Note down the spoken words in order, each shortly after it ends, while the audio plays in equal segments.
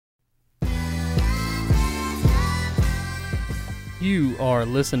You are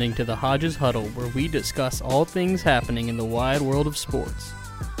listening to the Hodges Huddle, where we discuss all things happening in the wide world of sports.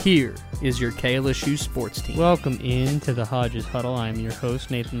 Here is your KLSU sports team. Welcome into the Hodges Huddle. I am your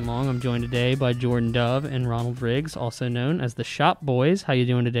host, Nathan Long. I'm joined today by Jordan Dove and Ronald Riggs, also known as the Shop Boys. How you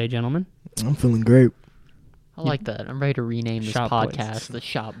doing today, gentlemen? I'm feeling great. I like that. I'm ready to rename this Shop podcast Boys. the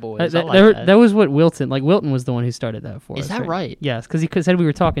Shop Boys. That was what Wilton was the one who started that for us. Is that right? Yes, because he said we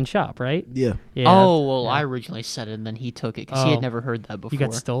were talking shop, right? Yeah. Yeah. Oh, well, yeah. I originally said it, and then he took it because he Oh. had never heard that before. You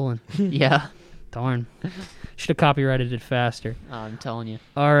got stolen. Yeah, Darn. Should have copyrighted it faster. I'm telling you.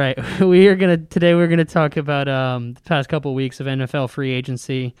 All right, we're gonna talk about the past couple of weeks of NFL free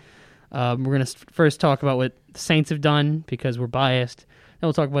agency. We're gonna first talk about what the Saints have done because we're biased. Then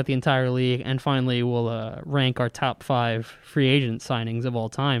we'll talk about the entire league, and finally we'll rank our top 5 free agent signings of all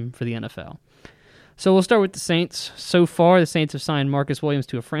time for the NFL. So we'll start with the Saints. So far, the Saints have signed Marcus Williams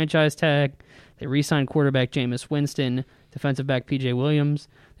to a franchise tag. They re-signed quarterback Jameis Winston, defensive back P.J. Williams.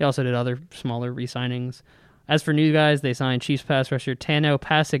 They also did other smaller re-signings. As for new guys, they signed Chiefs pass rusher Tano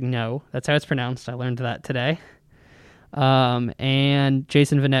Passigno. That's how it's pronounced. I learned that today. And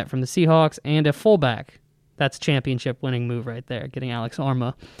Jason Vanette from the Seahawks, and a fullback. That's championship-winning move right there, getting Alex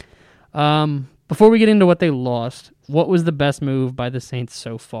Arma. Before we get into what they lost, what was the best move by the Saints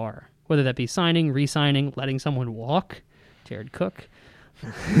so far? Whether that be signing, re-signing, letting someone walk, Jared Cook,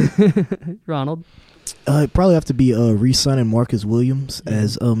 Ronald. It'd probably have to be re-signing Marcus Williams.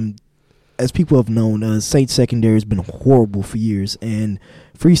 As people have known, Saints secondary has been horrible for years, and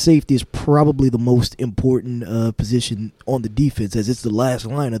free safety is probably the most important position on the defense, as it's the last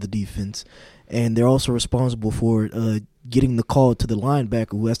line of the defense. And they're also responsible for getting the call to the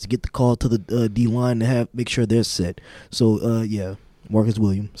linebacker, who has to get the call to the D-line to make sure they're set. So, yeah, Marcus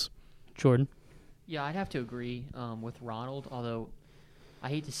Williams. Jordan. Yeah, I'd have to agree with Ronald, although I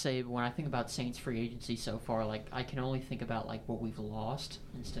hate to say, but when I think about Saints free agency so far, like I can only think about like what we've lost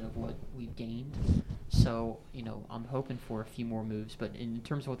instead of what we've gained. So, I'm hoping for a few more moves, but in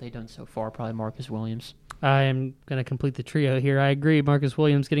terms of what they've done so far, probably Marcus Williams. I am going to complete the trio here. I agree. Marcus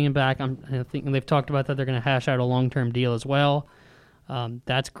Williams getting him back. I'm thinking they've talked about that. They're going to hash out a long-term deal as well.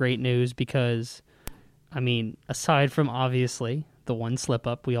 That's great news because, aside from obviously the one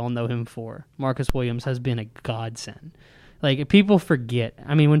slip-up we all know him for, Marcus Williams has been a godsend. Like, people forget.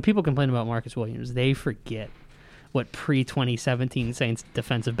 When people complain about Marcus Williams, they forget what pre-2017 Saints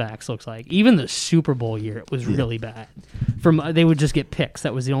defensive backs looks like. Even the Super Bowl year, it was really bad. They would just get picks.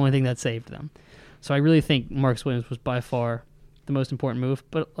 That was the only thing that saved them. So I really think Marcus Williams was by far the most important move.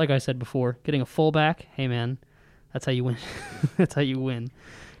 But like I said before, getting a fullback, hey man, that's how you win. That's how you win.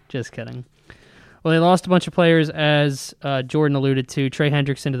 Just kidding. Well, they lost a bunch of players, as Jordan alluded to. Trey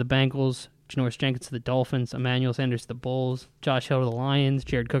Hendrickson to the Bengals, Janoris Jenkins to the Dolphins, Emmanuel Sanders to the Bulls, Josh Hill to the Lions,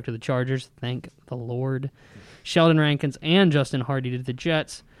 Jared Cook to the Chargers, thank the Lord, Sheldon Rankins and Justin Hardy to the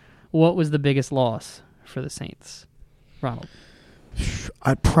Jets. What was the biggest loss for the Saints? Ronald.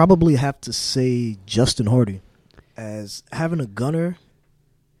 I'd probably have to say Justin Hardy, as having a gunner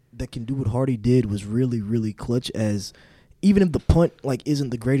that can do what Hardy did was really, really clutch, as even if the punt isn't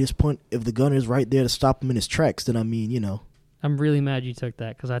the greatest punt, if the gunner is right there to stop him in his tracks, then I'm really mad you took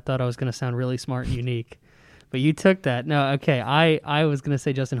that because I thought I was going to sound really smart and unique. But you took that. No, okay, I was going to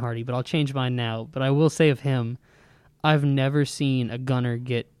say Justin Hardy, but I'll change mine now. But I will say of him, I've never seen a gunner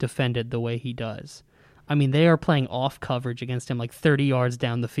get defended the way he does. They are playing off coverage against him 30 yards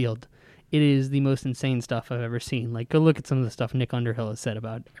down the field. It is the most insane stuff I've ever seen. Go look at some of the stuff Nick Underhill has said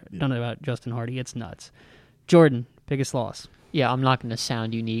about Justin Hardy. It's nuts. Jordan, biggest loss. Yeah, I'm not going to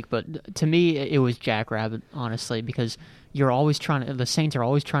sound unique, but to me, it was Jackrabbit, honestly, because the Saints are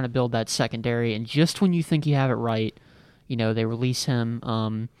always trying to build that secondary, and just when you think you have it right, they release him.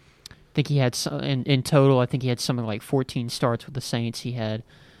 I think he had, in total, I think he had something like 14 starts with the Saints. He had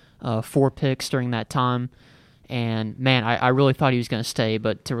 4 picks during that time, and man, I really thought he was going to stay,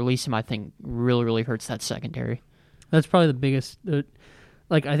 but to release him, I think, really, really hurts that secondary. That's probably the biggest,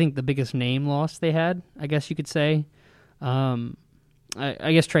 I think the biggest name loss they had, I guess you could say.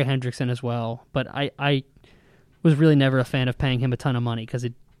 I guess Trey Hendrickson as well, but I was really never a fan of paying him a ton of money because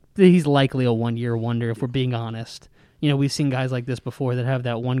he's likely a one-year wonder if we're being honest. We've seen guys like this before that have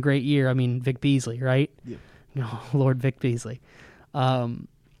that one great year. Vic Beasley, right? Yeah. Lord Vic Beasley.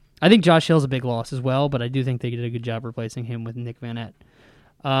 I think Josh Hill's a big loss as well, but I do think they did a good job replacing him with Nick Vanette.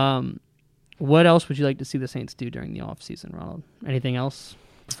 What else would you like to see the Saints do during the offseason, Ronald? Anything else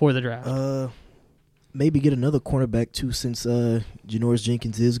before the draft? Maybe get another cornerback, too, since Janoris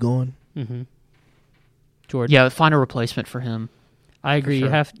Jenkins is gone. Mm-hmm. Jordan? Yeah, find a replacement for him. I agree.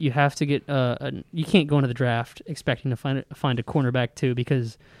 Sure. You have to get you can't go into the draft expecting to find a cornerback, too,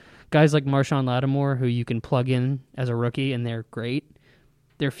 because Guys like Marshawn Lattimore, who you can plug in as a rookie, and they're great,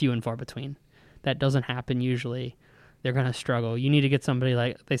 they're few and far between. That doesn't happen usually. They're going to struggle. You need to get somebody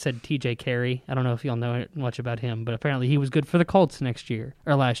like, they said TJ Carey. I don't know if y'all know much about him, but apparently he was good for the Colts last year.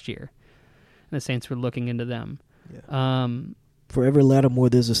 And the Saints were looking into them. Yeah. Forever Lattimore,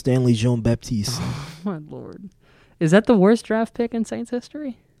 there's a Stanley Jean-Baptiste. Oh, my Lord. Is that the worst draft pick in Saints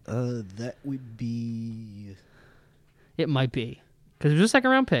history? That would be... It might be. Because it was a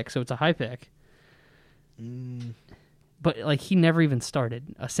second-round pick, so it's a high pick. But, like, he never even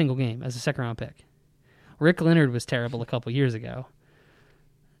started a single game as a second-round pick. Rick Leonard was terrible a couple years ago.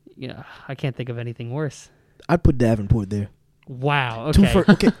 Yeah, I can't think of anything worse. I'd put Davenport there. Wow.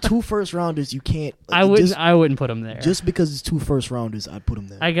 Okay. Two first rounders. You can't. I wouldn't put him there. Just because it's two first rounders, I'd put him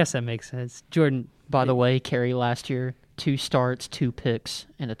there. I guess that makes sense. Jordan. By the way, Carey last year, 2 starts, 2 picks,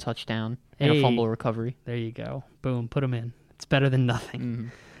 and a touchdown, and a fumble recovery. There you go. Boom. Put him in. It's better than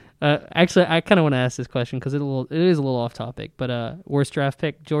nothing. Mm-hmm. Actually, I kind of want to ask this question because it is a little off topic. But worst draft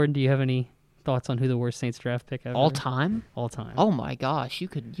pick, Jordan? Do you have any thoughts on who the worst Saints draft pick ever? All time? All time. Oh my gosh, you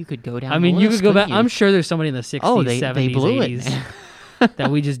could go down. I mean, the you list, could go back. you? I'm sure there's somebody in the 60s, they 70s, blew 80s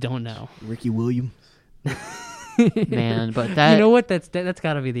that we just don't know. Ricky Williams. Man, but that you know what? That's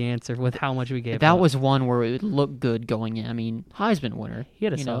got to be the answer with how much we gave. That up. was one where it looked good going in. I mean, Heisman winner. He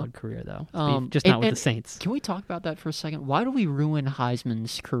had a solid career though. Just and, not with the Saints. Can we talk about that for a second? Why do we ruin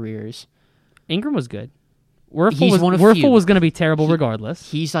Heisman's careers? Ingram was good. He's one of Werfel few. was going to be terrible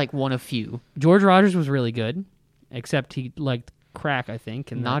regardless. He's like one of few. George Rogers was really good, except he liked crack, I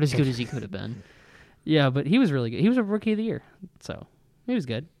think. And Not as good as he could have been. Yeah, but he was really good. He was a rookie of the year, so he was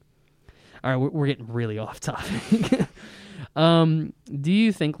good. All right, we're getting really off topic. Do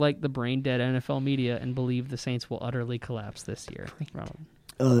you think, like the brain-dead NFL media, and believe the Saints will utterly collapse this year,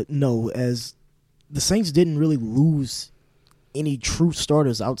 Ronald? No, as the Saints didn't really lose any true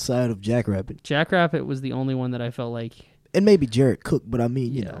starters outside of Jackrabbit. Jackrabbit was the only one that I felt like... And maybe Jared Cook, but I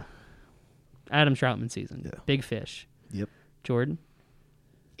mean, you know. Adam Troutman season. Yeah. Big fish. Yep. Jordan?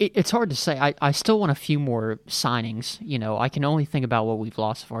 It's hard to say. I still want a few more signings. You know, I can only think about what we've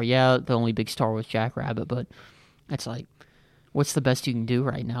lost so far. Yeah, the only big star was Jackrabbit, but it's like, what's the best you can do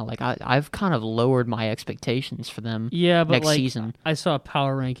right now? Like, I've kind of lowered my expectations for them but next like, season. I saw a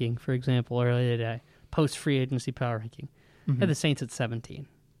power ranking, for example, earlier today. Post-free agency power ranking. Had the Saints at 17.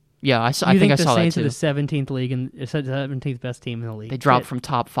 Yeah, I think I saw that the Saints too. are the 17th league and 17th best team in the league. They dropped from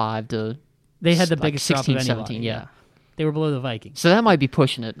top 5 to They had the like biggest 16, drop of anybody. 17, yeah. They were below the Vikings. So that might be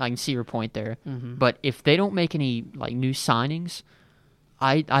pushing it. I can see your point there. Mm-hmm. But if they don't make any like new signings,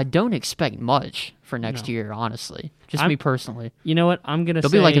 I don't expect much for next year, honestly. Just me personally. You know what? I'm going to say...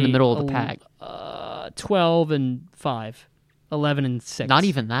 They'll be like in the middle of the pack. 12-5. 11-6. Not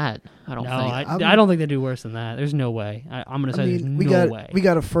even that, I don't think. I don't think they do worse than that. There's no way. I'm going to say there's no way. We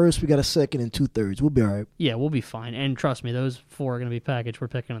got a first, we got a second, and 2/3. We'll be all right. Yeah, we'll be fine. And trust me, those 4 are going to be packaged. We're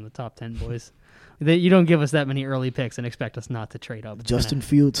picking in the top 10, boys. You don't give us that many early picks and expect us not to trade up. Justin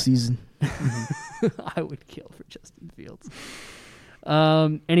Fields season. I would kill for Justin Fields.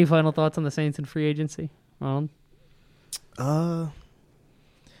 Any final thoughts on the Saints and free agency, Ronald? I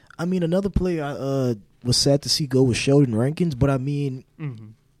mean, another player I was sad to see go was Sheldon Rankins, but I mean,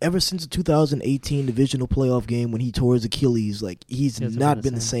 ever since the 2018 divisional playoff game when he tore his Achilles, like he's not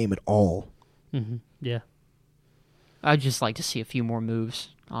been the same at all. Mm-hmm. Yeah. I'd just like to see a few more moves,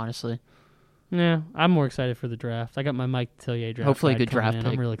 honestly. Yeah, I'm more excited for the draft. I got my Mike Tillier draft. Hopefully a good coming draft in.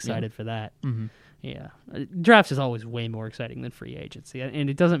 pick. I'm really excited for that. Mm-hmm. Yeah. Drafts is always way more exciting than free agency. And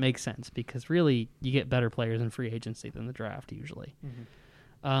it doesn't make sense because really you get better players in free agency than the draft usually.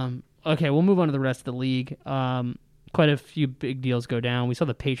 Mm-hmm. Okay, we'll move on to the rest of the league. Quite a few big deals go down. We saw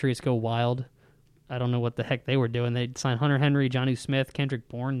the Patriots go wild. I don't know what the heck they were doing. They signed Hunter Henry, Jonnu Smith, Kendrick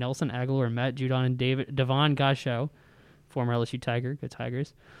Bourne, Nelson Aguilar, Matt Judon, and Devon Gasho, former LSU Tiger. Go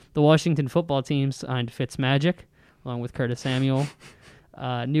Tigers. The Washington football team signed Fitzmagic, along with Curtis Samuel.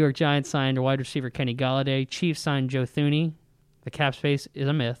 New York Giants signed wide receiver Kenny Golladay. Chiefs signed Joe Thuney. The cap space is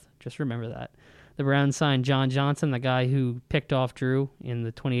a myth. Just remember that. The Browns signed John Johnson, the guy who picked off Drew in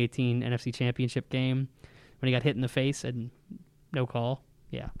the 2018 NFC Championship game when he got hit in the face and no call.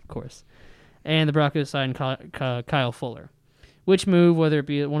 Yeah, of course. And the Broncos signed Kyle Fuller. Which move, whether it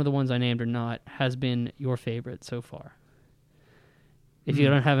be one of the ones I named or not, has been your favorite so far? If you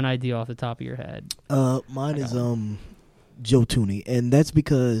don't have an idea off the top of your head. Mine is Joe Thuney, and that's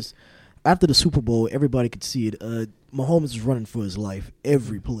because after the Super Bowl, everybody could see it. Mahomes was running for his life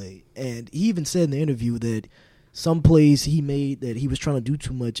every play, and he even said in the interview that some plays he made that he was trying to do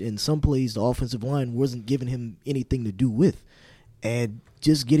too much, and some plays the offensive line wasn't giving him anything to do with. And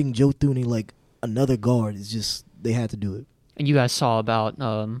just getting Joe Thuney like another guard is just, they had to do it. And you guys saw about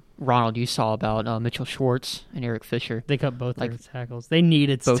Ronald. You saw about Mitchell Schwartz and Eric Fisher They cut both Like, their tackles. They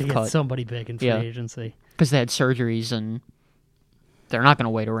needed to both get cut. somebody big in free Yeah. agency. because they had surgeries and they're not going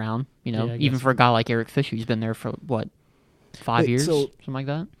to wait around. You know, Yeah, I even guess. for a guy like Eric Fisher, who's been there for what 5 Wait, years, so- something like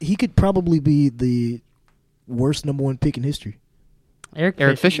that. He could probably be the worst number 1 pick in history. Eric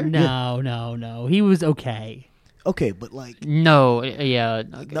Fisher? No. He was okay. Okay, but like, No, yeah,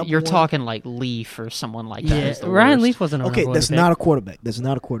 Number you're one- talking like Leaf or someone like that. Yeah, is the Ryan worst. Leaf wasn't. okay, that's not a quarterback. That's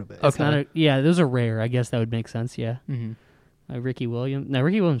not a quarterback. It's Okay. not a, yeah, those are rare. I guess that would make sense. Yeah, Mhm. Ricky Williams. No,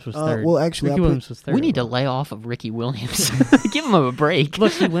 Ricky Williams was third. Well, actually, Ricky Williams was third. We need to lay off of Ricky Williams. Give him a break.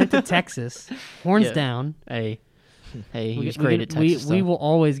 Look, he went to Texas, horns Yeah. down. Hey, he We- was we- great at Texas. We though. will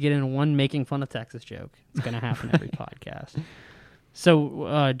always get in one making fun of Texas joke. It's going to happen every podcast.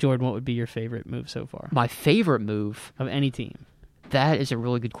 So, Jordan, what would be your favorite move so far My favorite move. of any team? That is a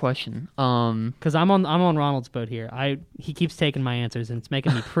really good question. Because I'm on Ronald's boat here. He keeps taking my answers, and it's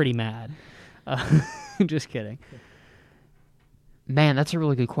making me pretty mad. Just kidding. Man, that's a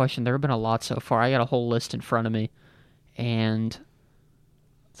really good question. There have been a lot so far. I got a whole list in front of me, and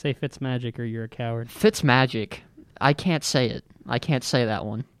Say Fitzmagic or you're a coward. Fitzmagic. I can't say it. I can't say that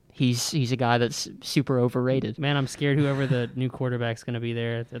one. He's a guy that's super overrated. Man, I'm scared whoever the new quarterback's going to be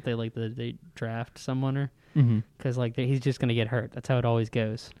there that they draft someone or Mm-hmm. because he's just going to get hurt. That's how it always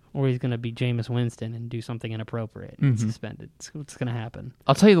goes. Or he's going to be Jameis Winston and do something inappropriate and Mhm. suspended. It's what's going to happen.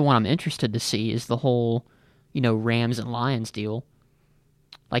 I'll tell you the one I'm interested to see is the whole, Rams and Lions deal.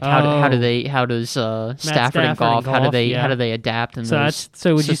 Like how does Stafford and Goff, how do they adapt in So those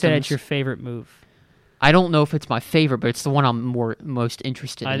would you say that's systems? your favorite move? I don't know if it's my favorite, but it's the one I'm most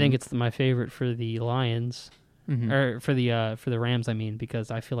interested in. I think it's my favorite for the Lions Mhm. or for the Rams. I mean,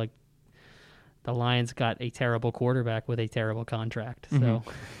 because I feel like the Lions got a terrible quarterback with a terrible contract. So, Mhm.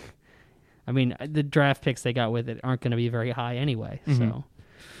 I mean, the draft picks they got with it aren't going to be very high anyway. Mhm. So,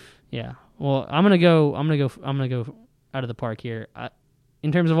 yeah. Well, I'm gonna go out of the park here.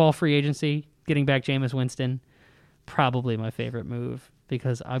 In terms of all free agency, getting back Jameis Winston, probably my favorite move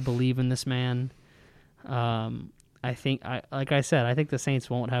because I believe in this man. I think like I said, I think the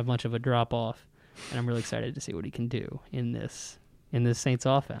Saints won't have much of a drop off, and I'm really excited to see what he can do in this Saints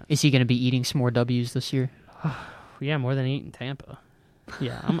offense. Is he going to be eating some more W's this year? Yeah, more than 8 in Tampa.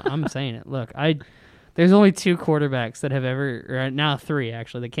 Yeah, I'm saying it. Look, there's only 2 quarterbacks that have ever, or now 3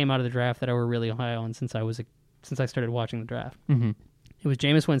 actually, that came out of the draft that I were really high on since I started watching the draft. Mm-hmm. It was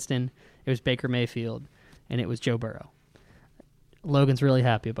Jameis Winston, it was Baker Mayfield, and it was Joe Burrow. Logan's really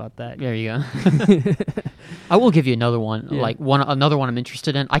happy about that. There you go. I will give you another one. Yeah. Another one I'm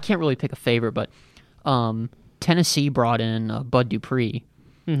interested in. I can't really pick a favorite, but Tennessee brought in Bud Dupree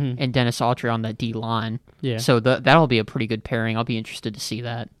Mm-hmm. and Dennis Autry on that D line. Yeah. So that'll be a pretty good pairing. I'll be interested to see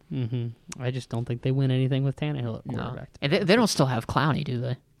that. Mm-hmm. I just don't think they win anything with Tannehill at No. quarterback. And they don't still have Clowney, do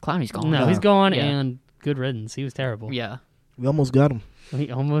they? Clowney's gone. No, he's gone, Yeah. and good riddance. He was terrible. Yeah. We almost got him. He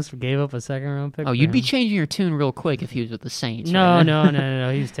almost gave up a second-round pick. Oh, for you'd be him. changing your tune real quick if he was with the Saints. No, right?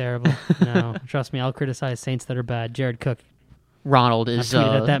 no. He's terrible. No, trust me, I'll criticize Saints that are bad. Jared Cook. Ronald I've is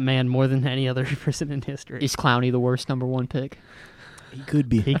tweeted at that man more than any other person in history. is Clowney the worst number 1 pick? He could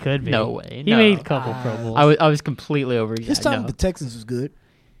be. He could be. No way. He No. made a couple Pro Bowls. I was completely over. His time no. with the Texans was good.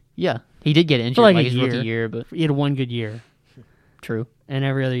 Yeah, he did get injured like like a his year. rookie year, but He had one good year, true. and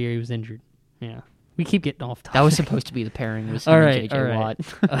every other year he was injured. Yeah, we keep getting off topic. That was supposed to be the pairing with All him right, and J.J. all right.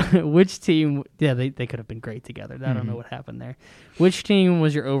 Watt. Which team? Yeah, they could have been great together. I don't know Mhm. what happened there. Which team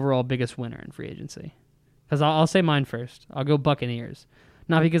was your overall biggest winner in free agency? Because I'll say mine first. I'll go Buccaneers.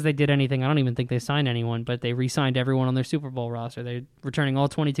 Not because they did anything. I don't even think they signed anyone, but they re-signed everyone on their Super Bowl roster. They're returning all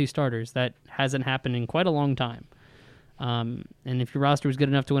 22 starters. That hasn't happened in quite a long time. And if your roster was good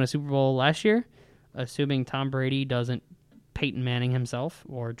enough to win a Super Bowl last year, assuming Tom Brady doesn't Peyton Manning himself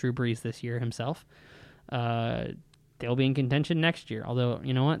or Drew Brees this year himself, they'll be in contention next year. Although,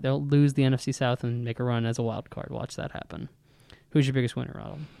 you know what? They'll lose the NFC South and make a run as a wild card. Watch that happen. Who's your biggest winner,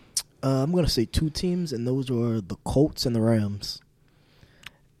 Ronald? I'm going to say 2 teams, and those are the Colts and the Rams.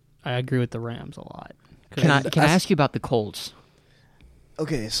 I agree with the Rams a lot. Can I ask you about the Colts?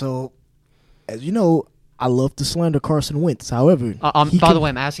 Okay, so as you know, I love to slander Carson Wentz. However, By the way,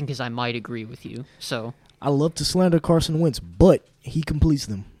 I'm asking because I might agree with you. So I love to slander Carson Wentz, but he completes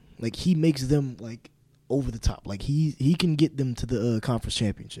them. Like, he makes them like over the top. Like, he can get them to the conference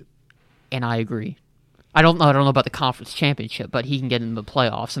championship. and I agree. I don't know about the conference championship, but he can get in the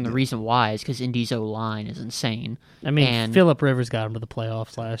playoffs, and the reason why is because Indy's O-line is insane. I mean, And- Phillip Rivers got him to the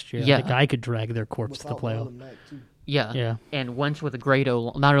playoffs last year. Yeah. The guy could drag their corpse to the playoff. Yeah. Yeah. And Wentz with a great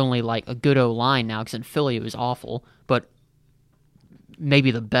not only like a good O-line now, because in Philly it was awful, but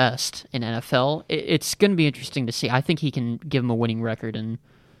maybe the best in NFL. It's going to be interesting to see. I think he can give them a winning record and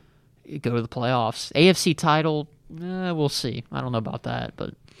go to the playoffs. AFC title, we'll see. I don't know about that,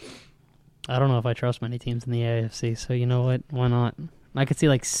 but I don't know if I trust many teams in the AFC, so you know what? Why not? I could see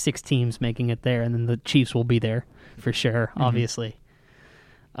like 6 teams making it there, and then the Chiefs will be there for sure, obviously.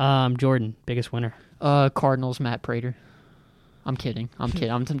 Jordan, biggest winner. Cardinals, Matt Prater. I'm kidding. I'm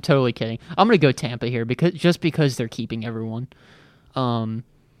totally kidding. I'm going to go Tampa here because they're keeping everyone. I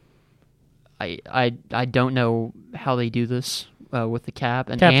don't know how they do this with the cap,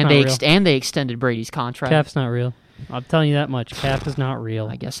 and they extended Brady's contract. Cap's not real. I'm telling you that much. Cap is not real.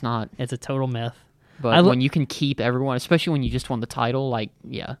 I guess not. It's a total myth. But when you can keep everyone, especially when you just won the title, like,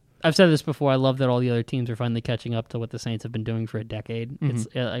 yeah. I've said this before. I love that all the other teams are finally catching up to what the Saints have been doing for a decade.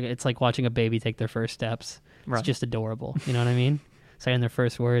 It's like watching a baby take their first steps. It's just adorable. You know what I mean? Saying their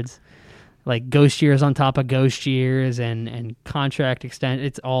first words. Like ghost years on top of ghost years and contract extent.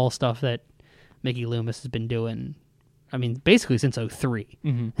 It's all stuff that Mickey Loomis has been doing, I mean, basically since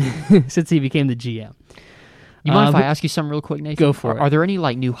 2003. Since he became the GM. You mind if I ask you something real quick, Nathan? Go for it. Are there any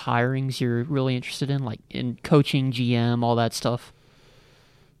like new hirings you're really interested in, like in coaching, GM, all that stuff?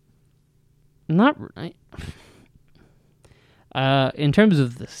 Not in terms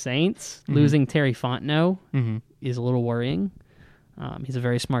of the Saints, losing Terry Fontenot is a little worrying. He's a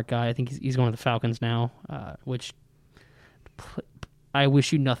very smart guy. I think he's going to the Falcons now, which I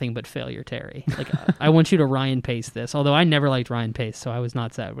wish you nothing but failure, Terry. Like I want you to Ryan Pace this, although I never liked Ryan Pace, so I was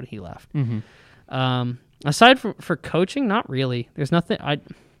not sad when he left. Aside from for coaching, not really. There's nothing.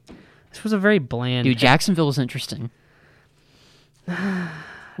 This was a very bland. Dude, Jacksonville is interesting.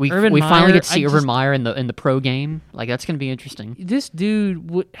 We finally get to see Urban Meyer in the pro game. Like that's going to be interesting. This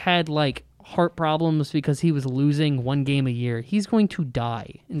dude had like heart problems because he was losing one game a year. He's going to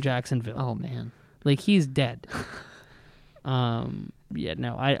die in Jacksonville. Oh man, like he's dead. I'm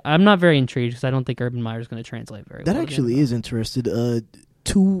not very intrigued because I don't think Urban Meyer is going to translate very well. That actually is interesting.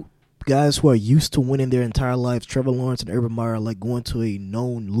 2 guys who are used to winning their entire lives, Trevor Lawrence and Urban Meyer, are like going to a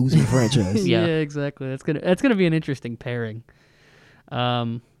known losing franchise. Yeah, exactly. That's gonna be an interesting pairing.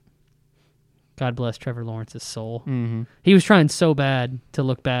 God bless Trevor Lawrence's soul. He was trying so bad to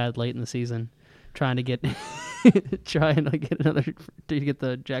look bad late in the season, trying to get the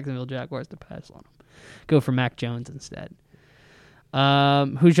Jacksonville Jaguars to pass on him. Go for Mac Jones instead.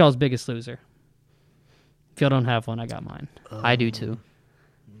 Who's y'all's biggest loser? If y'all don't have one, I got mine. I do too.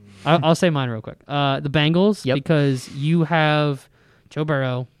 I'll say mine real quick. The Bengals, because you have Joe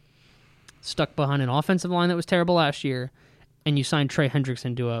Burrow stuck behind an offensive line that was terrible last year, and you signed Trey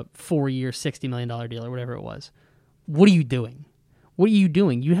Hendrickson to a 4-year, $60 million deal or whatever it was. What are you doing?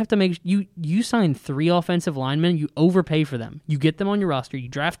 You have to make you sign 3 offensive linemen. You overpay for them. You get them on your roster. You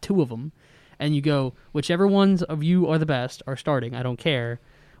draft 2 of them, and you go, whichever ones of you are the best are starting. I don't care.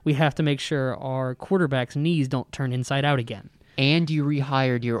 We have to make sure our quarterback's knees don't turn inside out again. And you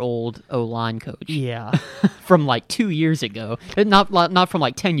rehired your old O-line coach. Yeah. From like 2 years ago. Not from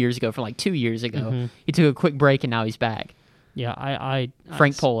like 10 years ago, from like 2 years ago. He took a quick break and now he's back. Yeah,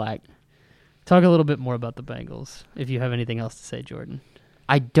 Frank Polak. Talk a little bit more about the Bengals, if you have anything else to say, Jordan.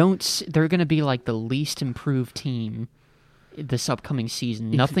 They're going to be like the least improved team this upcoming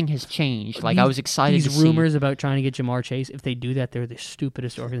season. Nothing has changed. Like I was excited to see. These rumors about trying to get Jamar Chase, if they do that, they're the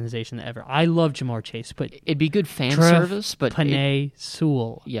stupidest organization ever. I love Jamar Chase, but it'd be good fan service, but Penei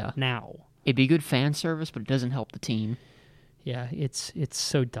Sewell. Yeah. Now. It'd be good fan service, but it doesn't help the team. Yeah, it's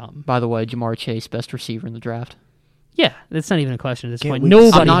so dumb. By the way, Jamar Chase, best receiver in the draft. Yeah, that's not even a question at this point.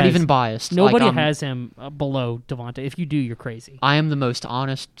 I'm not even biased. Nobody has him below Devontae. If you do, you're crazy. I am the most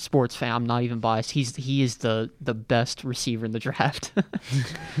honest sports fan. I'm not even biased. He is the best receiver in the draft.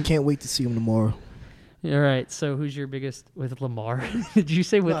 Can't wait to see him tomorrow. All right, so who's your biggest with Lamar? Did you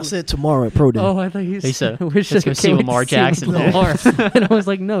say with? No, I said tomorrow at Pro Day. Oh, I thought you said. Let's go see Lamar Jackson. Lamar. And I was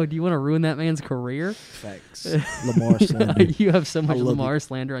like, no. Do you want to ruin that man's career? Facts. Lamar slander. You have so much Lamar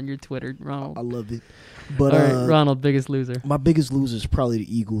slander on your Twitter, Ronald. I love it. But all right, Ronald, biggest loser. My biggest loser is probably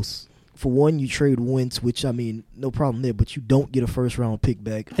the Eagles. For one, you trade Wentz, which, I mean, no problem there, but you don't get a first-round pick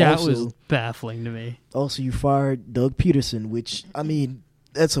back. That was baffling to me. Also, you fired Doug Peterson, which, I mean,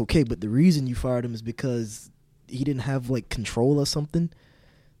 that's okay, but the reason you fired him is because he didn't have, like, control or something.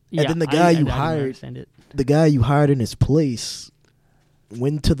 Yeah, and then the guy the guy you hired in his place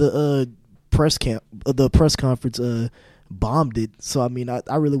went to the press conference, bombed it. So, I mean,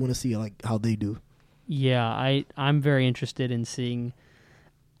 I really want to see, like, how they do. Yeah, I'm very interested in seeing.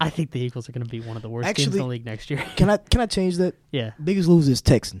 I think the Eagles are going to be one of the worst teams in the league next year. Can I change that? Yeah. Biggest loser is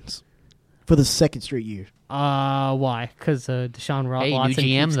Texans. for the second straight year. Why? Because Deshaun Hey, Watson. new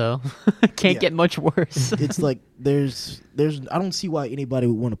GM keeps- though. Can't get much worse. It's like there's I don't see why anybody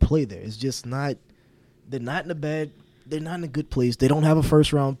would want to play there. It's just not. They're not in a good place. They don't have a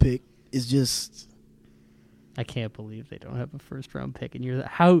first round pick. It's just. I can't believe they don't have a first round pick, and you're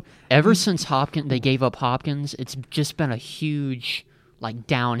how Ever since they gave up Hopkins, it's just been a huge like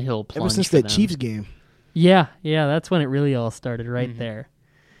downhill plunge Ever since for that them. Chiefs game. Yeah, that's when it really all started, right Mhm. there.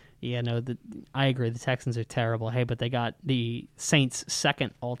 Yeah, no, I agree. The Texans are terrible. Hey, but they got the Saints'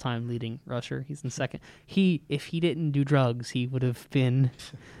 second all-time leading rusher. He's in second. If he didn't do drugs, he would have been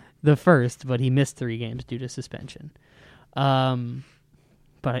the first, but he missed 3 games due to suspension. But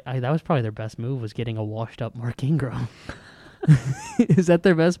that was probably their best move, was getting a washed-up Mark Ingram. Is that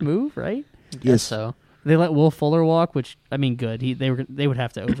their best move, right? Yes, so They let Will Fuller walk, which, I mean, good. They would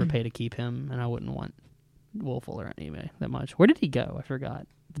have to overpay to keep him, and I wouldn't want Will Fuller anyway that much. Where did he go? I forgot.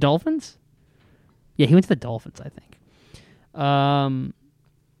 The Dolphins? Yeah, he went to the Dolphins, I think.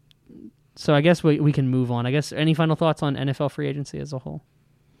 So I guess we can move on. I guess any final thoughts on NFL free agency as a whole?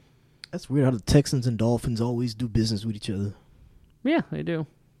 That's weird how the Texans and Dolphins always do business with each other. Yeah, they do.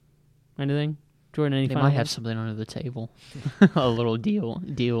 Anything? Jordan, any they final might have thoughts? something under the table. A little deal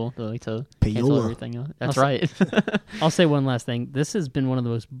like to cancel Payola. everything out. That's I'll right. I'll say one last thing. This has been one of the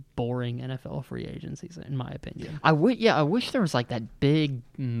most boring NFL free agencies, in my opinion. I wish there was like that big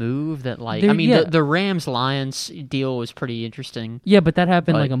move that like There- I mean yeah. the Rams Lions deal was pretty interesting. Yeah, but that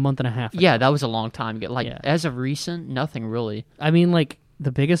happened But- like a month and a half ago. Yeah, that was a long time ago. Like Yeah. as of recent, nothing really. I mean, like,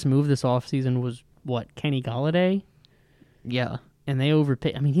 the biggest move this offseason was, what, Kenny Galladay? Yeah. And they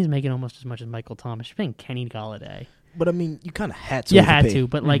overpaid. I mean, he's making almost as much as Michael Thomas. You're paying Kenny Galladay. But I mean, you kind of had to. You had overpay. to,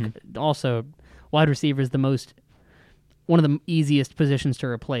 but like also, wide receiver is one of the easiest positions to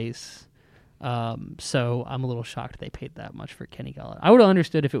replace. So I'm a little shocked they paid that much for Kenny Galladay. I would have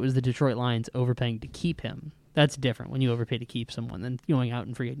understood if it was the Detroit Lions overpaying to keep him. That's different when you overpay to keep someone than going out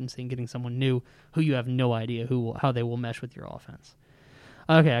in free agency and getting someone new who you have no idea how they will mesh with your offense.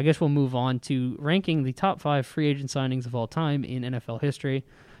 Okay, I guess we'll move on to ranking the top 5 free agent signings of all time in NFL history.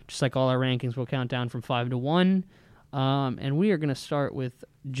 Just like all our rankings, we'll count down from 5 to 1. And we are going to start with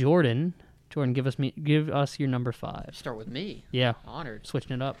Jordan. Jordan, give us your number 5. Start with me. Yeah, Honored.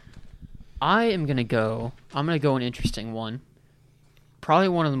 switching it up. I'm gonna go an interesting one. Probably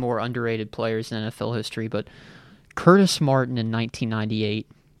one of the more underrated players in NFL history, but Curtis Martin in 1998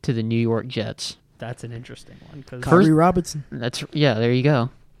 to the New York Jets. That's an interesting one. 'Cause Kyrie Robinson. There you go.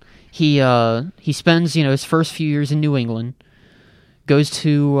 He spends his first few years in New England, goes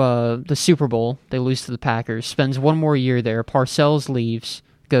to the Super Bowl. They lose to the Packers. Spends one more year there. Parcells leaves,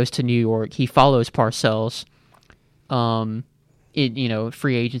 goes to New York. He follows Parcells.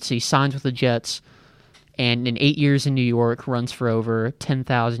 Free agency, signs with the Jets, and in 8 years in New York, runs for over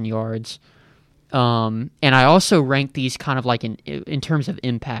 10,000 yards. And I also rank these kind of like in terms of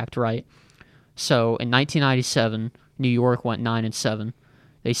impact, right? So in 1997, New York went 9-7.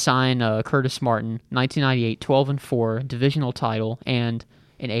 They signed Curtis Martin. 1998, 12-4, divisional title and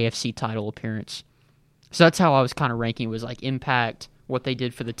an AFC title appearance. So that's how I was kind of ranking, was like impact, what they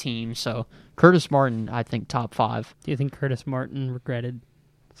did for the team. So Curtis Martin, I think top 5. do you think Curtis Martin regretted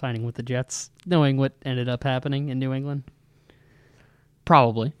signing with the Jets, knowing what ended up happening in New England?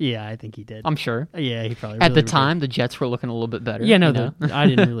 Probably, Yeah, I think he did. I'm sure. Yeah, he probably At really the regretted. time, the Jets were looking a little bit better. Yeah, no, you know? I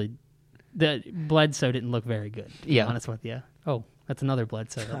didn't really. The Bledsoe didn't look very good. To be Yeah. honest with you. Oh, that's another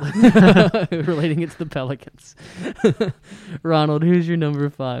Bledsoe. Relating it to the Pelicans. Ronald, who's your number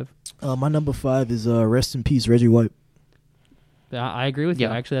 5? My number 5 is rest in peace, Reggie White. I agree with you.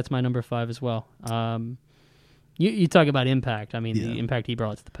 Yeah. Actually, that's my number 5 as well. You talk about impact. I mean, Yeah. the impact he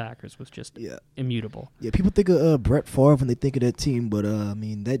brought to the Packers was just immutable. Yeah, people think of Brett Favre when they think of that team, but I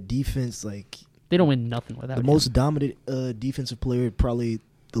mean that defense, like They don't win nothing without the him. most dominant defensive player probably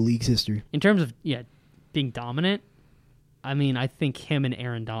the league's history. In terms of being dominant, I mean, I think him and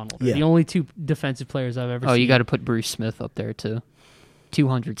Aaron Donald are Yeah. the only 2 defensive players I've ever Oh, seen. you got to put Bruce Smith up there too.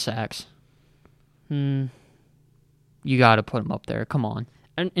 200 sacks. Hmm. You got to put him up there. Come on.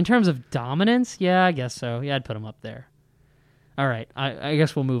 In terms of dominance, yeah, I guess so. Yeah, I'd put him up there. All right, I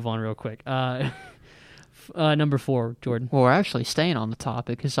guess we'll move on real quick. Number 4, Jordan. Well, we're actually staying on the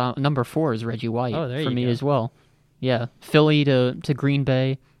topic because number 4 is Reggie White Oh, there for you me go. as well. Yeah, Philly to Green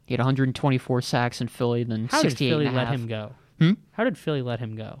Bay. He had 124 sacks in Philly, then How did 68 Philly and a let half. him go? Hmm? How did Philly let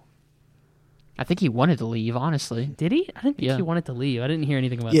him go? I think he wanted to leave, honestly. Did he? I didn't think Yeah. he wanted to leave. I didn't hear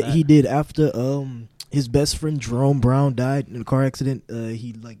anything about Yeah, that. he did. After his best friend Jerome Brown died in a car accident,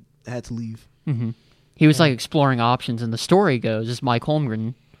 he had to leave. Mm-hmm. He was Yeah. like exploring options, and the story goes, as Mike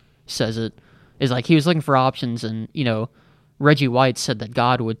Holmgren says it, is like he was looking for options, and Reggie White said that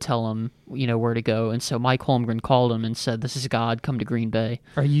God would tell him, where to go, and so Mike Holmgren called him and said, "This is God. Come to Green Bay."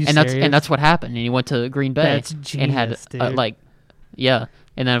 Are you and serious? that's what happened. And he went to Green Bay That's and had genius, dude. yeah.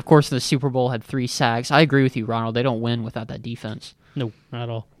 And then of course the Super Bowl had 3 sacks. I agree with you, Ronald. They don't win without that defense. No, not at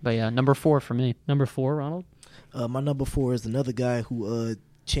all. But yeah, number 4 for me. Number 4, Ronald? My number 4 is another guy who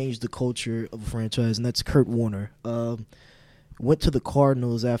changed the culture of a franchise, and that's Kurt Warner. Went to the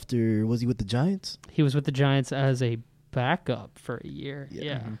Cardinals after, was he with the Giants? He was with the Giants as a backup for a year.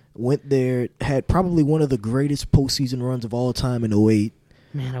 Yeah. Went there, had probably one of the greatest postseason runs of all time in 2008.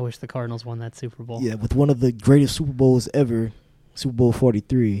 Man, I wish the Cardinals won that Super Bowl. Yeah, with one of the greatest Super Bowls ever, Super Bowl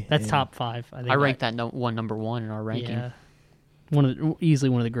 43. That's And top 5. I think I ranked that number 1 in our ranking. Yeah. Easily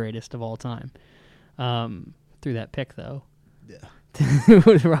one of the greatest of all time. Through that pick, though. Yeah.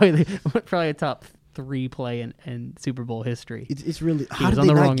 probably a top 3 play in Super Bowl history. It's really, He how was did on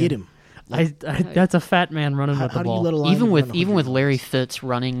they the not wrong get end. him? That's a fat man running with the How do you ball. let a lineman Even run with 100 Larry yards? Fitz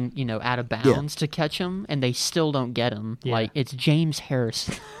running, out of bounds to catch him, and they still don't get him. Yeah. Like, it's James Harris.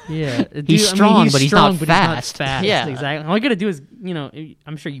 Yeah, He's strong, but he's not strong, fast. Yeah. Exactly. All you gotta do is,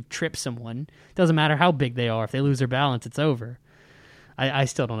 I'm sure you trip someone. Doesn't matter how big they are. If they lose their balance, it's over. I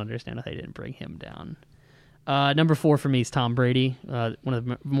still don't understand how they didn't bring him down. Number 4 for me is Tom Brady, one of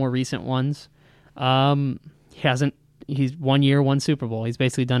the more recent ones. He's 1 year, 1 Super Bowl. He's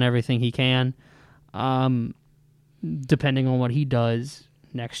basically done everything he can. Depending on what he does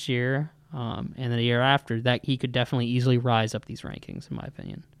next year, and then the year after, that he could definitely easily rise up these rankings, in my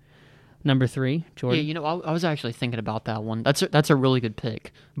opinion. Number 3, Jordan. Yeah, I was actually thinking about that one. That's a really good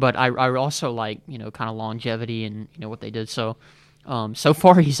pick. But I also like, kind of longevity and, what they did. So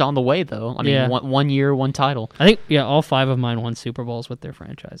far he's on the way, though. I mean, Yeah. 1 year, 1 title. I think, all 5 of mine won Super Bowls with their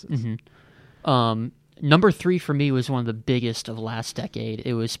franchises. Mm-hmm. Number 3 for me was one of the biggest of last decade.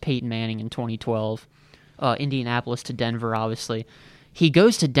 It was Peyton Manning in 2012. Indianapolis to Denver, obviously. He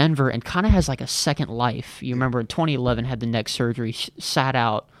goes to Denver and kind of has like a second life. You remember in 2011 had the neck surgery, sat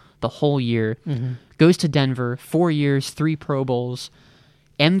out the whole year. Mm-hmm. Goes to Denver, 4 years, 3 Pro Bowls.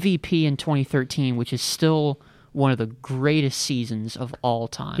 MVP in 2013, which is still one of the greatest seasons of all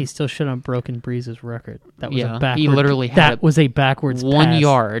time. He still should have broken Breeze's record. That was Yeah, a backwards. he literally had that was a backwards 1 pass.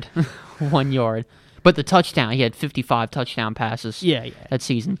 yard. 1 yard. But the touchdown, he had 55 touchdown passes Yeah. that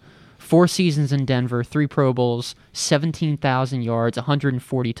season. 4 seasons in Denver, 3 Pro Bowls, 17,000 yards,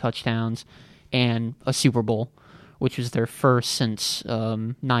 140 touchdowns, and a Super Bowl, which was their first since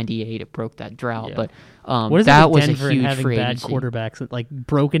 98. It broke that drought. Yeah. But What is that it with was Denver a and huge having free bad agency. quarterbacks, like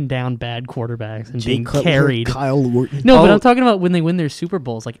broken down bad quarterbacks and Jay being Cutler, carried? Kyle Orton. No, but Oh. I'm talking about when they win their Super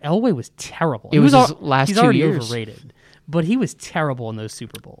Bowls. Like Elway was terrible. It was his al- last He's 2 already years. overrated, but he was terrible in those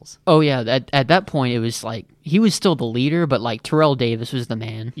Super Bowls. Oh, yeah. At that point, it was like he was still the leader, but like Terrell Davis was the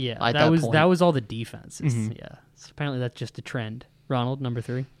man. Yeah, at that was point. that was all the defense. Mhm. Yeah, so apparently that's just a trend. Ronald, number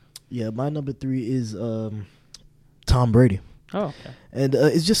 3. Yeah, my number 3 is Tom Brady. Oh, okay. And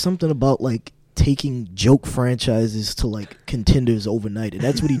it's just something about like taking joke franchises to like contenders overnight, and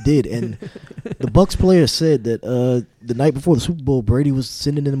that's what he did. And the Bucks player said that the night before the Super Bowl, Brady was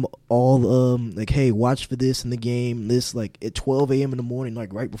sending them all like, "Hey, watch for this in the game." This like at 12 a.m. in the morning,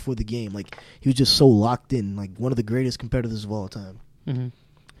 like right before the game. Like he was just so locked in, like one of the greatest competitors of all time. Mm-hmm.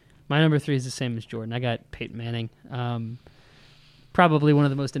 My number 3 is the same as Jordan. I got Peyton Manning. Probably one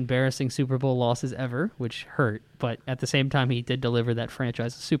of the most embarrassing Super Bowl losses ever, which hurt. But at the same time, he did deliver that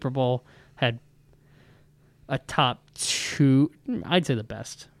franchise Super Bowl. Had a top 2, I'd say the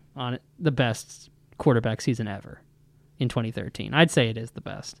best quarterback season ever in 2013. I'd say it is the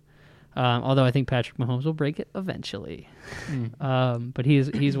best. Although I think Patrick Mahomes will break it eventually. But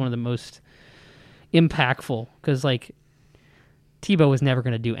he's one of the most impactful because like Tebow was never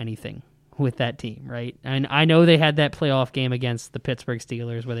going to do anything with that team, right? And I know they had that playoff game against the Pittsburgh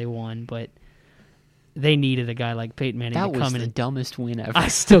Steelers where they won, but they needed a guy like Peyton Manning That to was come in. the And dumbest win ever. I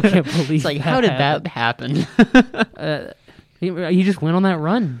still can't believe It's like, how did that happen? He just went on that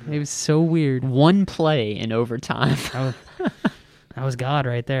run. It was so weird. 1 play in overtime. That was God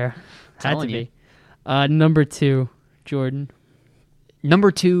right there. Had to Telling you. be. Number 2, Jordan.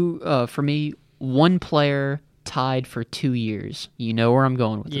 Number 2 for me, 1 player tied for 2 years. You know where I'm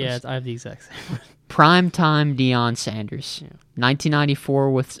going with Yeah, this. I have the exact same. Primetime Deion Sanders. Yeah.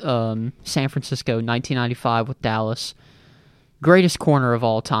 1994 with San Francisco, 1995 with Dallas. Greatest corner of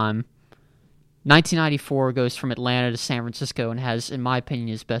all time. 1994 goes from Atlanta to San Francisco and has, in my opinion,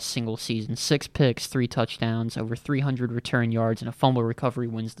 his best single season. 6 picks, 3 touchdowns, over 300 return yards, and a fumble recovery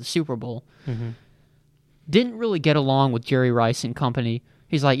wins the Super Bowl. Mm-hmm. Didn't really get along with Jerry Rice and company.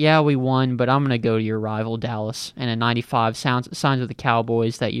 He's like, yeah, we won, but I'm going to go to your rival, Dallas. And in 95, signs with the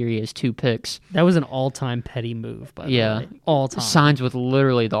Cowboys. That year he has 2 picks. That was an all-time petty move, by the way. All-time. Signs with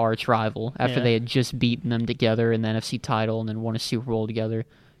literally the arch rival after Yeah. they had just beaten them together in the NFC title and then won a Super Bowl together.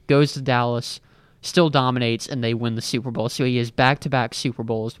 Goes to Dallas, still dominates, and they win the Super Bowl. So he has back-to-back Super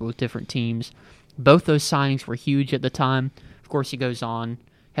Bowls with different teams. Both those signings were huge at the time. Of course, he goes on,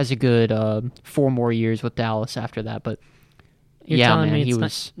 has a good 4 more years with Dallas after that, but You're yeah, telling man, me he it's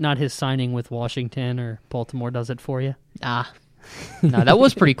was not his signing with Washington or Baltimore does it for you? no, that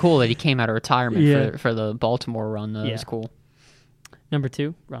was pretty cool that he came out of retirement Yeah. for the Baltimore run. Though. It Yeah. was cool. Number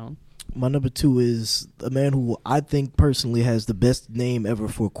 2, Ronald. My number 2 is a man who I think personally has the best name ever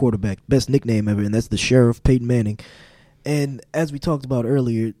for a quarterback, best nickname ever, and that's the Sheriff, Peyton Manning. And as we talked about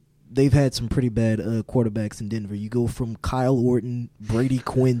earlier, they've had some pretty bad quarterbacks in Denver. You go from Kyle Orton, Brady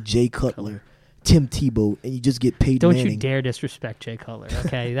Quinn, Jay Cutler, Tim Tebow, and you just get Peyton Don't Manning. you dare disrespect Jay Cutler,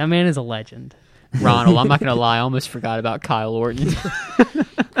 okay? That man is a legend. Ronald, I'm not gonna lie, I almost forgot about Kyle Orton.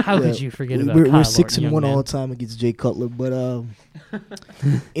 How Yeah, could you forget about we're Kyle Orton, 6-1 young man? all the time against Jay Cutler, but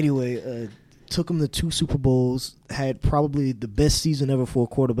anyway, took him to 2 Super Bowls, had probably the best season ever for a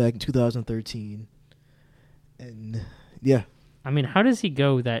quarterback in 2013, and yeah, I mean, how does he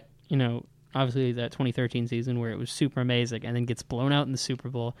go that, obviously that 2013 season where it was super amazing and then gets blown out in the Super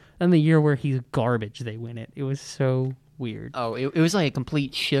Bowl, and the year where he's garbage, they win it. It was so weird. Oh, it was like a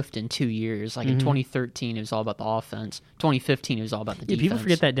complete shift in 2 years. Like in 2013, it was all about the offense. 2015, it was all about the Yeah, defense. people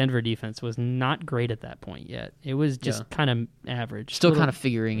forget that Denver defense was not great at that point yet. It was just kind of average. Still Little- kind of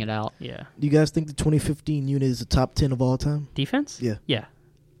figuring it out. Yeah. do you guys think the 2015 unit is a top 10 of all time? Defense? Yeah. Yeah.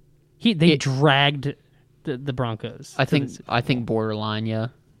 They It- dragged the Broncos. I to think the- I think borderline, yeah.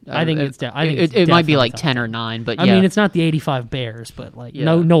 I think it's it might be definitely like top 10 or 9, but I yeah. mean, it's not the 85 Bears, but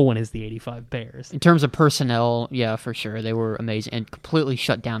Yeah. no one is the 85 Bears. In terms of personnel, yeah, for sure. They were amazing and completely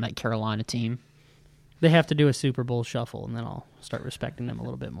shut down that Carolina team. They have to do a Super Bowl shuffle, and then I'll start respecting them a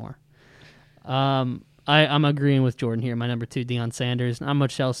little bit more. I'm agreeing with Jordan here. My number 2, Deion Sanders. Not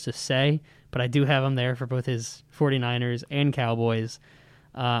much else to say, but I do have him there for both his 49ers and Cowboys.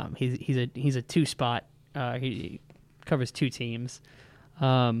 He's a 2 spot. He covers 2 teams.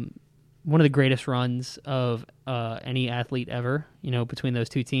 One of the greatest runs of any athlete ever, between those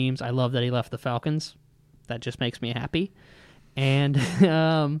 2 teams. I love that he left the Falcons. That just makes me happy. And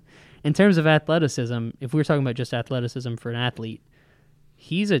in terms of athleticism, if we're talking about just athleticism for an athlete,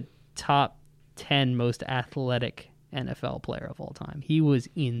 he's a top 10 most athletic NFL player of all time. He was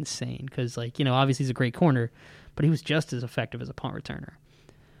insane because, obviously he's a great corner, but he was just as effective as a punt returner.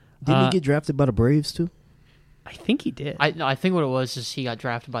 Didn't he get drafted by the Braves too? I think he did. I think what it was is he got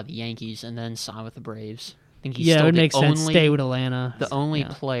drafted by the Yankees and then signed with the Braves. I think he's yeah, it still would the make sense. only- Stay with Atlanta. The only Yeah.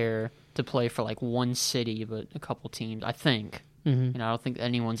 player to play for like one city, but a couple teams. I think. Mhm. I don't think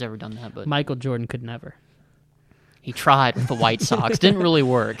anyone's ever done that, but Michael Jordan could never. he tried with the White Sox. Didn't really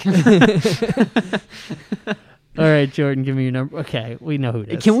work. All right, Jordan, give me your number. Okay, we know who it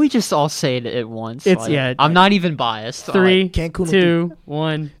is. Can we just all say it at once? It's- yeah. I'm not even biased. 3, Cancun 2,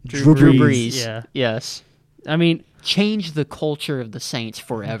 1. Drew Drew Brees. Brees. Yeah. Yes. I mean, Change the culture of the Saints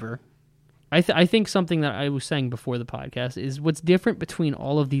forever. I think something that I was saying before the podcast is what's different between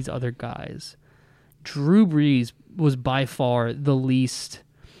all of these other guys. Drew Brees was by far the least,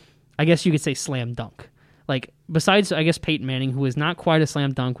 I guess you could say, slam dunk. Like, besides, I guess, Peyton Manning, who was not quite a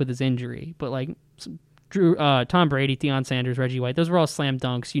slam dunk with his injury, but like Tom Brady, Deion Sanders, Reggie White, those were all slam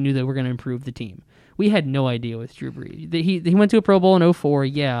dunks. You knew they were going to improve the team. We had no idea with Drew Brees. He went to a Pro Bowl in 2004,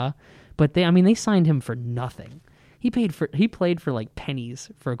 yeah, but they signed him for nothing. He played for like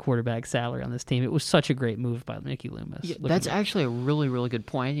pennies for a quarterback salary on this team. It was such a great move by Mickey Loomis. Yeah, Looking that's back. actually a really, really good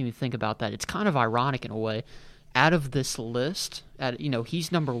point. I didn't even think about that. It's kind of ironic in a way. Out of this list,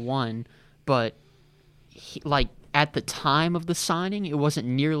 he's number 1, but at the time of the signing, it wasn't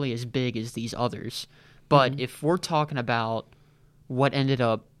nearly as big as these others. But if we're talking about what ended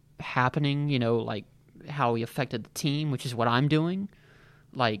up happening, like how he affected the team, which is what I'm doing,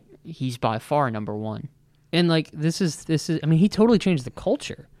 like he's by far number 1. And like this is I mean, he totally changed the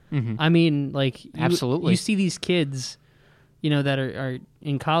culture. Mhm. I mean, like Absolutely. you see these kids, that are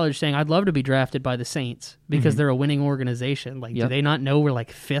in college saying, "I'd love to be drafted by the Saints because they're a winning organization." Like, do Yep. they not know we're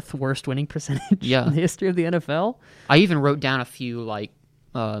like 5th worst winning percentage Yeah. in the history of the NFL? I even wrote down a few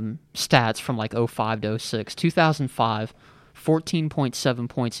stats from 05 to 06. 2005, 14.7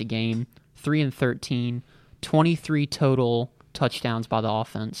 points a game, 3-13, 23 total touchdowns by the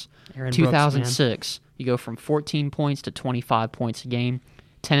offense. Aaron Brooks, man. 2006, you go from 14 points to 25 points a game,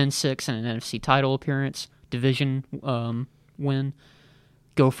 10-6 in an NFC title appearance, division win.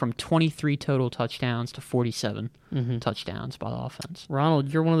 go from 23 total touchdowns to 47 touchdowns by the offense.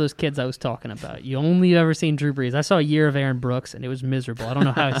 Ronald, you're one of those kids I was talking about. You only ever seen Drew Brees. I saw a year of Aaron Brooks, and it was miserable. I don't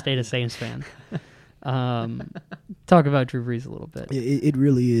know how I stayed a Saints fan. Talk about Drew Brees a little bit. It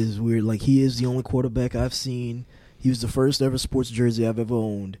really is weird. Like, he is the only quarterback I've seen. He was the first ever sports jersey I've ever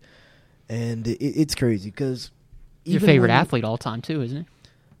owned. And it's crazy because... Your favorite athlete all time, too, isn't it?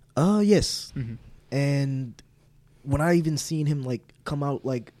 Yes. Mm-hmm. And when I even seen him, like, come out,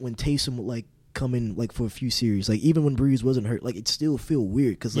 like, when Taysom would, like, come in, like, for a few series, like, even when Breeze wasn't hurt, like, it still feel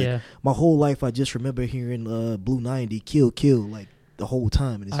weird because, like, my whole life I just remember hearing Blue 90, kill, like, the whole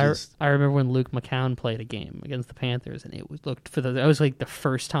time. And it's I remember when Luke McCown played a game against the Panthers, and that was, like, the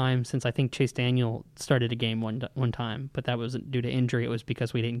first time since I think Chase Daniel started a game one time, but that wasn't due to injury. It was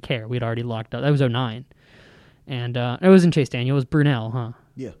because we didn't care. We'd already locked up. That was 2009. And it wasn't Chase Daniel. It was Brunell, huh?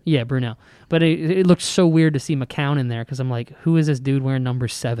 Yeah, Brunell. But it looked so weird to see McCown in there because I'm like, who is this dude wearing number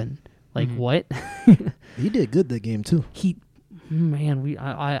 7? Like, what? He did good that game, too.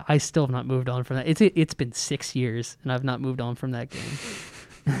 I still have not moved on from that. It's been 6 years, and I've not moved on from that game.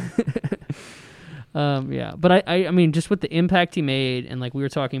 Yeah, but I mean, just with the impact he made, and like we were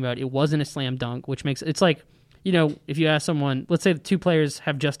talking about, it wasn't a slam dunk, which makes it's like, you know, if you ask someone, let's say the two players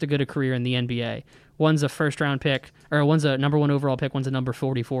have just as good a career in the NBA. One's a first-round pick, or one's a number 1 overall pick, one's a number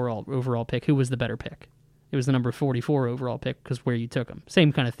 44 overall pick. Who was the better pick? It was the number 44 overall pick because where you took him.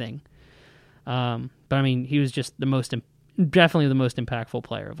 Same kind of thing. But, I mean, he was just definitely the most impactful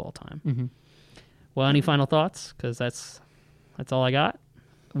player of all time. Mm-hmm. Well, any final thoughts? Because that's all I got.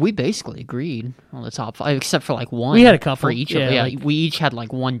 We basically agreed on the top 5, except for like one. We had a couple. For each of them. We each had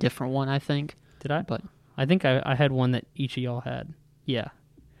like one different one, I think. Did I? But I think I had one that each of y'all had. Yeah.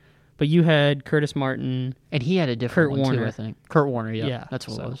 But you had Curtis Martin. And he had a different Kurt one Warner. too, I think. Kurt Warner, yeah. That's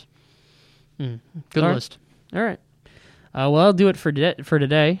what it was. Good list. All right. Well, I'll do it for today.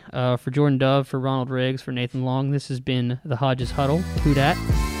 For Jordan Dove, for Ronald Riggs, for Nathan Long, this has been the Hodges Huddle. Who dat?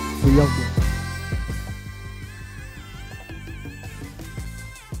 For Young.